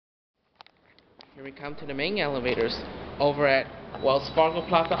Here we come to the main elevators over at Wells Fargo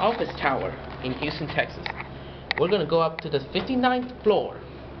Plaza office tower in Houston, Texas. We're going to go up to the 59th floor,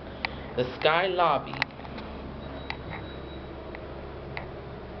 the Sky Lobby.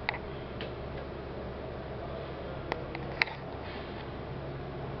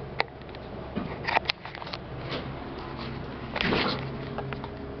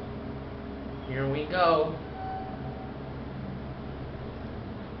 Here we go.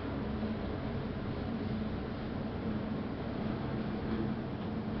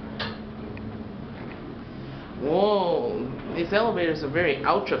 Whoa, these elevators are very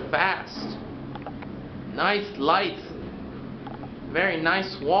ultra fast. Nice lights. Very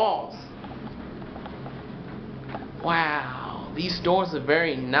nice walls. Wow, these doors are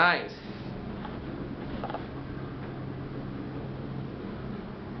very nice.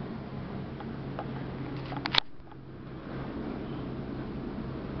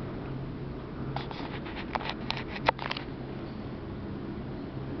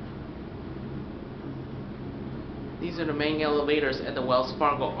 These are the main elevators at the Wells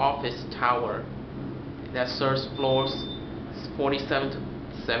Fargo office tower that serves floors 47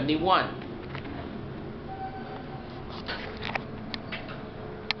 to 71.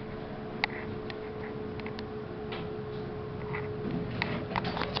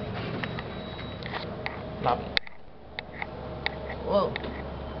 Lobby. Whoa.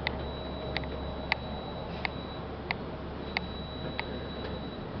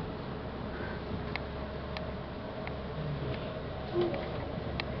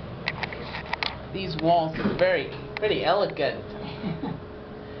 These walls are pretty elegant.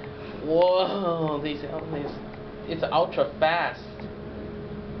 Whoa, these elevators, it's ultra fast.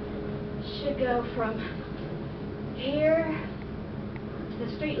 Should go from here to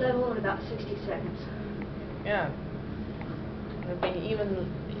the street level in about 60 seconds. Yeah. I mean,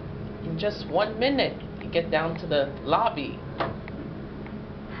 even in just 1 minute, you get down to the lobby.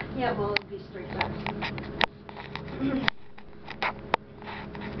 Yeah, well, it'll be street level.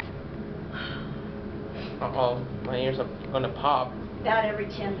 Uh-oh, my ears are gonna pop. About every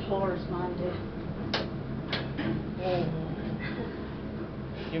 10 floors, mine do.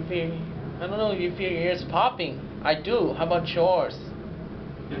 You feel, I don't know if you feel your ears popping. I do. How about yours?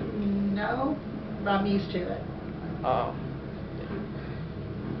 No, but I'm used to it. Oh.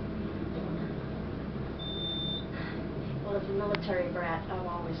 Well, as a military brat, I've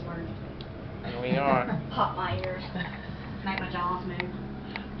always learned Here we are. pop my ears, make my jaws move.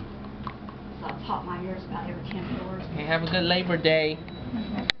 So I pop my ears about every 10 floors. Hey, have a good Labor Day.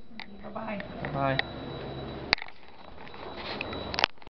 Bye-bye. Bye.